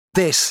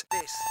This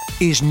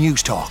is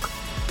News Talk.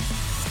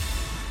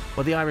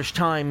 Well, the Irish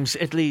Times,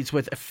 it leads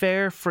with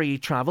fare-free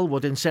travel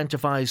would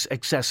incentivise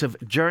excessive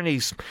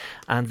journeys.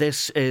 And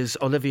this is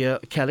Olivia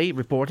Kelly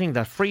reporting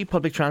that free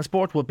public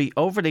transport would be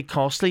overly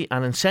costly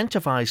and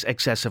incentivise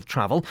excessive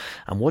travel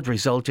and would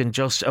result in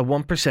just a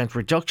 1%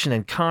 reduction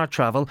in car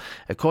travel,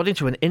 according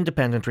to an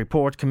independent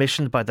report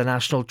commissioned by the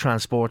National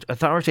Transport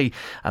Authority.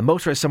 And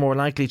motorists are more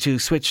likely to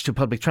switch to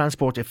public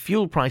transport if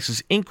fuel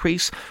prices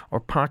increase or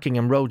parking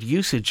and road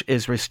usage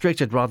is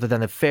restricted rather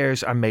than if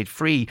fares are made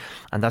free.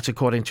 And that's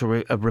according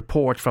to a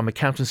report from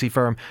accountancy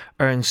firm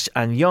Ernst &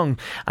 Young.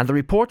 And the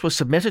report was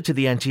submitted to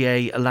the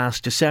NTA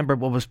last December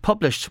but was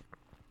published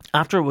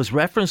after it was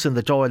referenced in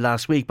the Dáil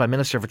last week by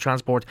Minister for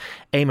Transport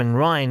Eamon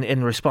Ryan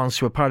in response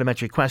to a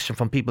parliamentary question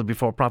from People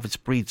Before Profits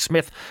Breed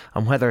Smith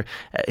on whether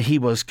he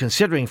was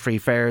considering free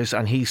fares,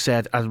 and he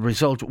said as a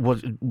result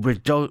would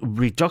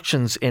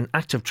reductions in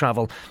active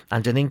travel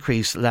and an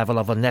increased level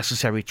of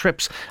unnecessary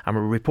trips. And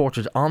we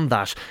reported on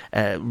that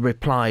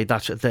reply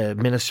that the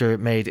Minister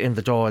made in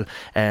the Dáil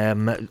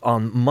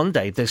on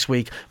Monday this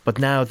week, but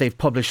now they've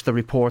published the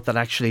report that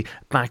actually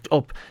backed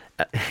up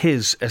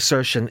his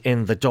assertion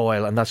in the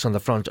Dáil, and that's on the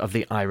front of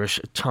the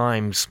Irish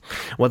Times.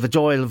 Well, the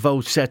Dáil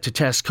vote set to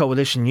test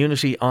coalition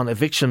unity on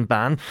eviction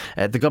ban.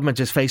 The government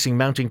is facing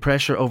mounting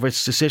pressure over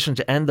its decision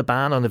to end the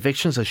ban on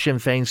evictions as Sinn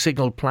Féin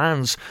signalled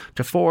plans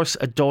to force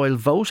a Dáil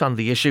vote on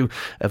the issue.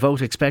 A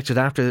vote expected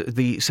after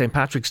the St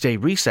Patrick's Day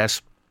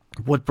recess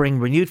would bring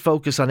renewed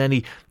focus on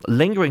any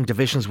lingering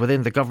divisions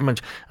within the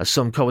government, as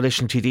some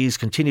coalition TDs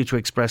continue to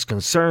express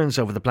concerns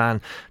over the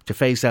plan to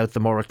phase out the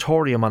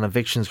moratorium on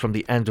evictions from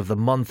the end of the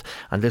month.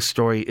 And this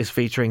story is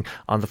featuring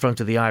on the front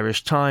of the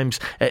Irish Times.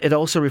 It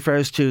also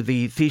refers to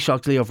the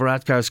Taoiseach Leo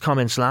Varadkar's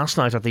comments last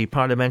night at the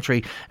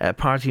parliamentary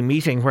party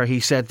meeting, where he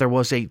said there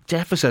was a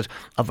deficit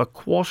of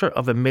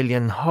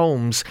 250,000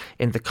 homes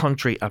in the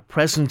country at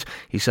present.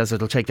 He says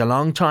it'll take a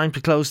long time to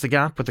close the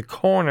gap, but the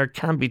corner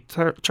can be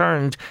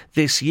turned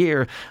this year.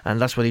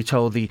 And that's what he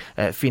told the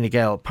Fine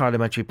Gael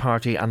parliamentary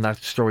party, and that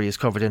story is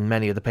covered in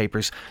many of the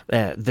papers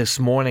this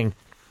morning.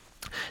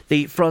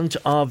 The front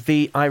of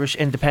the Irish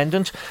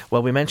Independent,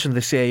 well, we mentioned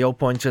the CAO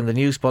points in the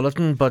news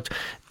bulletin, but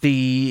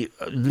the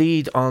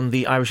lead on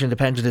the Irish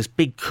Independent is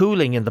big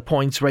cooling in the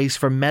points race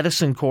for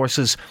medicine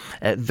courses.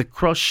 The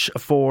crush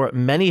for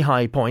many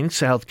high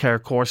points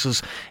healthcare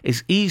courses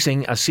is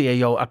easing as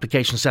CAO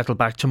applications settle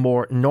back to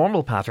more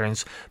normal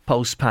patterns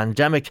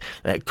post-pandemic.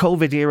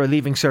 COVID-era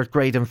Leaving Cert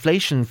grade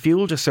inflation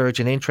fuelled a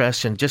surge in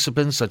interest in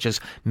disciplines such as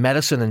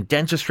medicine and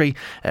dentistry,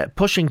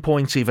 pushing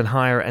points even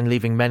higher and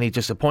leaving many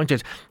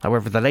disappointed.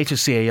 However, the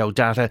latest CAO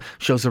data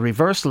shows a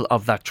reversal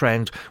of that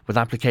trend, with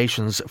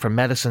applications for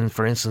medicine,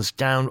 for instance,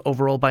 down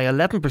overall by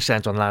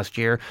 11% on last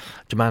year.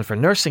 Demand for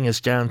nursing is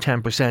down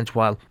 10%,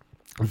 while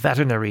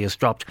veterinary has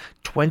dropped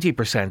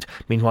 20%.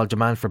 Meanwhile,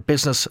 demand for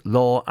business,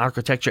 law,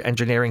 architecture,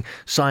 engineering,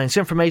 science,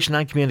 information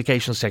and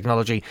communications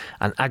technology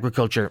and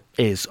agriculture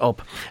is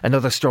up.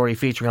 Another story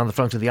featuring on the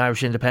front of the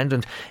Irish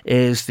Independent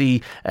is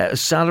the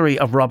salary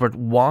of Robert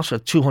Watt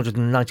at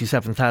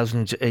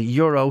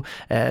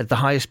 €297,000. The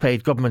highest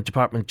paid government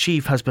department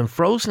chief has been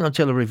frozen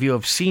until a review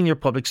of senior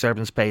public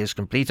servants' pay is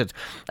completed.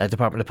 A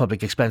Department of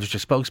Public Expenditure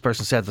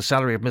spokesperson said the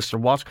salary of Mr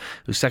Watt,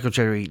 who's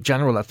Secretary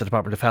General at the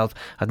Department of Health,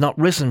 had not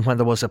risen when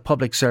there was a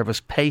public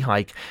service pay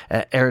hike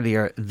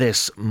earlier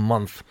this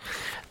month.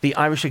 The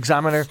Irish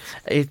Examiner,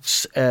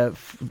 its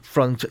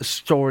front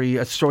story,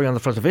 a story on the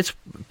front of its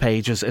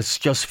pages, it's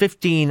just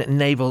 15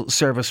 naval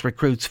service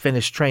recruits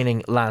finished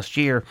training last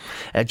year.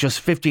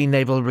 Just 15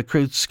 naval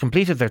recruits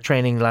completed their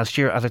training last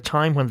year at a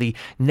time when the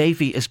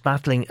Navy is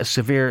battling a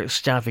severe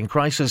staffing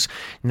crisis.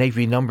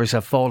 Navy numbers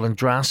have fallen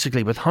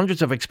drastically, with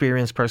hundreds of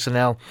experienced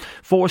personnel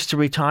forced to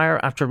retire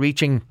after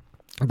reaching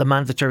the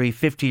mandatory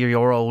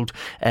 50-year-old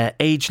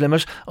age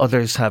limit.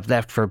 Others have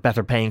left for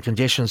better paying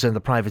conditions in the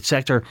private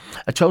sector.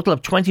 A total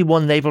of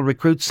 21 naval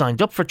recruits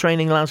signed up for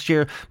training last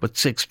year, but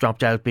 6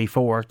 dropped out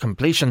before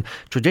completion.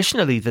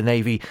 Traditionally, the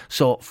Navy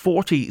saw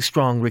 40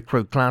 strong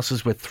recruit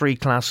classes with 3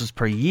 classes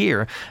per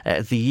year.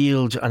 The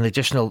yield an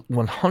additional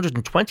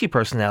 120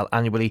 personnel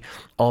annually,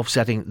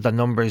 offsetting the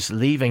numbers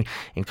leaving.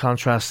 In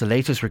contrast, the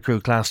latest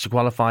recruit class to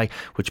qualify,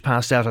 which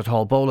passed out at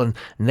Haulbowline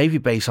Navy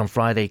Base on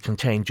Friday,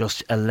 contained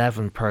just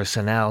 11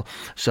 personnel.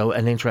 So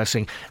an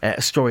interesting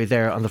story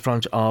there on the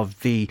front of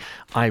the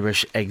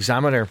Irish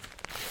Examiner.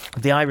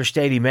 The Irish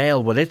Daily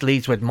Mail, well, it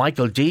leads with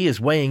Michael D is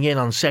weighing in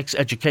on sex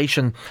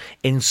education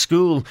in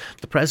school.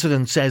 The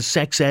President says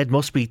sex ed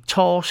must be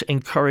taught,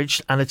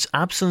 encouraged and its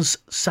absence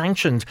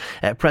sanctioned.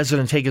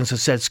 President Higgins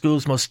has said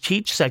schools must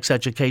teach sex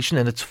education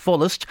in its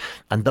fullest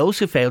and those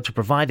who fail to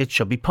provide it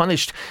should be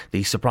punished.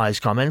 These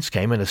surprise comments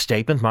came in a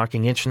statement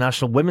marking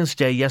International Women's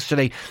Day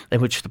yesterday,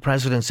 in which the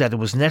President said it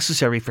was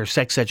necessary for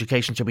sex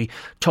education to be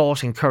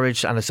taught,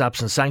 encouraged and its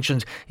absence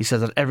sanctioned. He said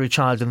that every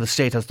child in the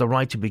state has the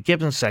right to be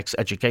given sex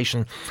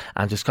education,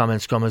 and his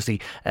comments come as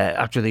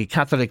after the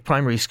Catholic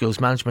Primary Schools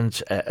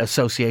Management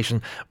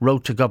Association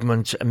wrote to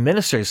government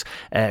ministers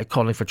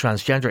calling for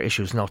transgender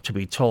issues not to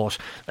be taught.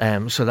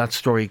 So that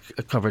story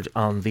covered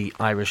on the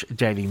Irish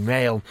Daily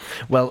Mail.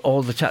 Well,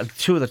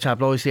 two of the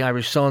tabloids, the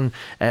Irish Sun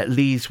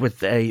leads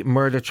with a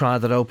murder trial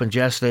that opened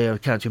yesterday, a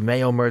County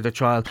Mayo murder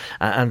trial,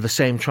 and the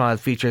same trial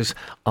features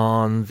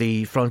on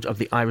the front of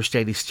the Irish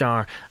Daily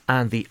Star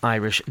and the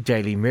Irish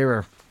Daily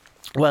Mirror.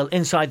 Well,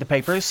 inside the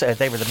papers,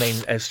 they were the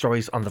main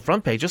stories on the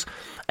front pages.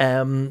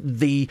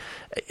 The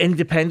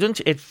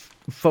Independent, it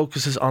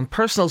focuses on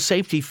personal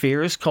safety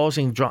fears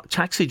causing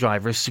taxi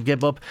drivers to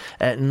give up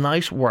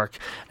night work.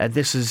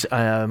 This is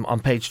on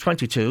page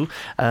 22.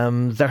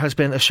 There has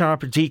been a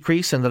sharp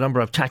decrease in the number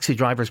of taxi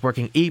drivers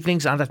working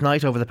evenings and at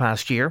night over the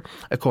past year,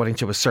 according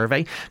to a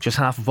survey. Just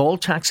half of all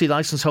taxi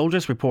licence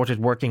holders reported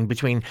working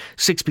between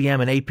 6 p.m.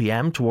 and 8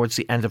 p.m. towards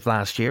the end of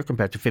last year,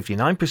 compared to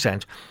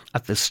 59%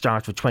 at the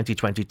start of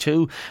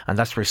 2022, and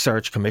that's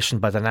research commissioned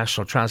by the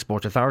National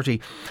Transport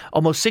Authority.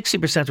 Almost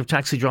 60% of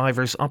taxi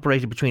drivers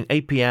operated between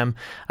 8 p.m.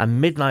 and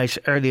midnight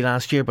early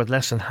last year, but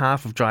less than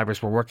half of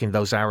drivers were working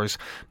those hours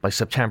by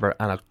September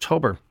and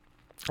October.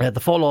 The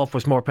fall-off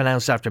was more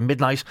pronounced after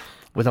midnight,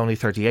 with only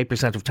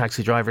 38% of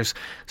taxi drivers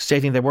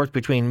stating they worked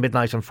between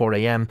midnight and 4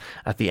 a.m.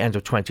 at the end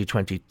of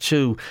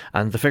 2022.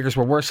 And the figures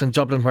were worse in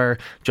Dublin, where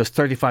just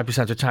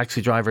 35% of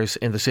taxi drivers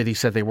in the city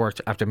said they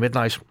worked after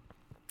midnight.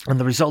 And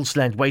the results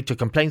lent weight to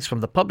complaints from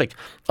the public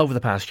over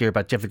the past year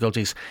about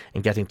difficulties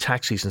in getting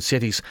taxis in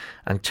cities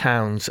and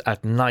towns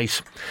at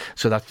night.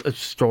 So that's a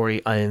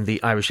story in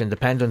the Irish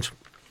Independent.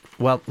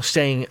 Well,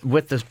 staying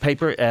with the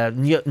paper,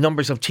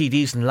 numbers of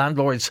TDs and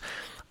landlords.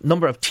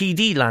 Number of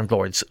TD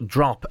landlords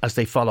drop as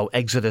they follow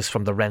exodus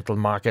from the rental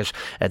market.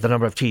 The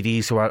number of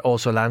TDs who are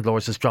also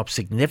landlords has dropped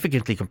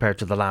significantly compared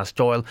to the last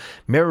Dáil,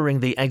 mirroring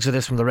the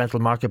exodus from the rental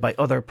market by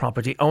other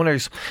property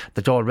owners.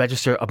 The Dáil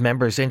Register of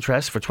Members'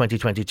 Interest for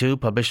 2022,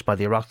 published by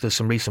the Oireachtas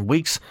in recent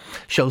weeks,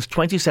 shows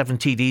 27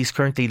 TDs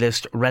currently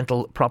list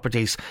rental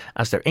properties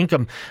as their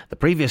income. The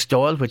previous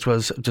Dáil, which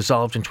was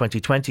dissolved in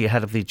 2020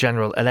 ahead of the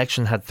general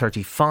election, had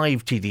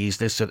 35 TDs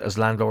listed as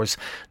landlords.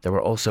 There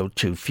were also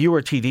 2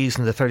 fewer TDs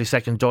in the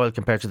 32nd Dáil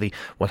compared to the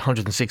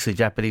 160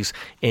 deputies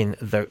in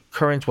the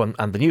current one,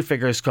 and the new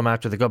figures come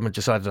after the government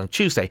decided on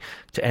Tuesday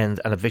to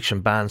end an eviction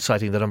ban,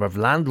 citing the number of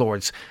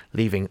landlords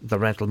leaving the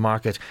rental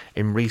market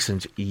in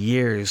recent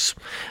years.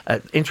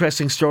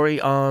 Interesting story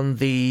on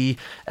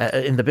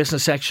in the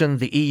business section.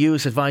 The EU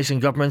is advising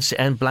governments to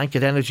end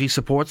blanket energy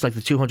supports like the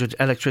 €200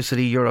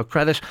 electricity euro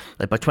credit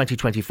by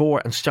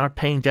 2024 and start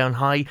paying down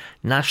high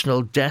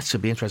national debts.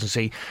 It'll be interesting to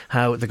see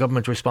how the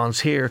government responds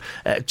here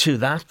to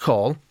that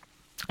call.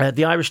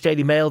 The Irish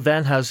Daily Mail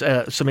then has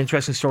some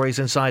interesting stories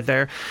inside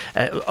there.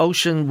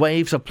 Ocean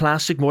waves of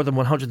plastic, more than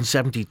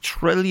 170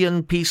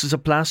 trillion pieces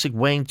of plastic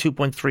weighing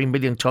 2.3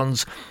 million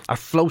tonnes are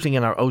floating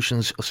in our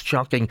oceans.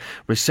 Shocking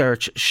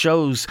research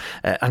shows.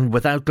 And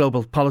without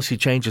global policy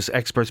changes,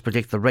 experts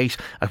predict the rate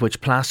at which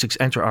plastics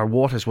enter our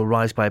waters will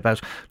rise by about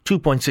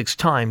 2.6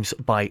 times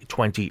by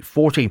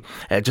 2040.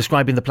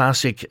 Describing the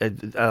plastic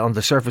on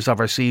the surface of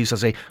our seas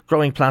as a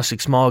growing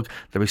plastic smog,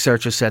 the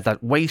researchers said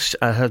that waste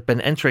has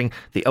been entering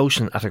the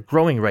ocean at a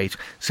growing rate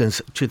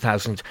since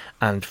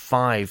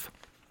 2005.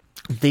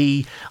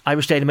 The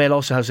Irish Daily Mail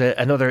also has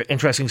another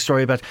interesting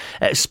story about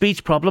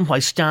speech problem why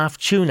staff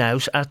tune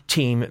out at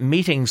team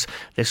meetings.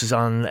 This is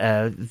on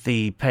in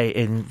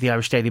the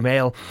Irish Daily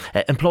Mail.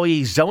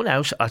 Employees zone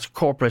out at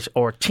corporate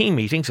or team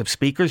meetings if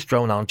speakers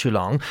drone on too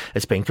long.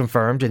 It's been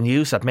confirmed in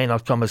news that may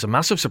not come as a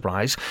massive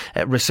surprise.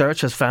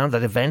 Research has found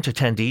that event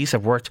attendees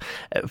have worked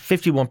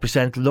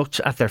 51% looked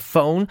at their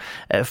phone,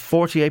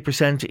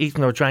 48%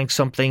 eaten or drank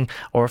something,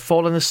 or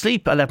fallen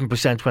asleep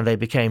 11% when they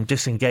became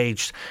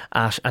disengaged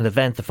at an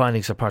event. The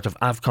findings are part of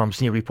Avcom's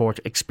new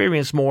report,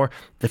 Experience More,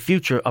 the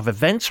Future of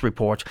Events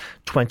Report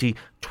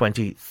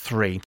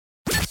 2023.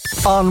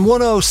 On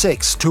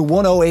 106 to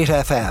 108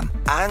 FM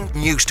and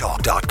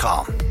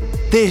newstalk.com.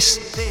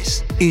 This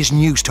is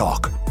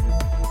Newstalk.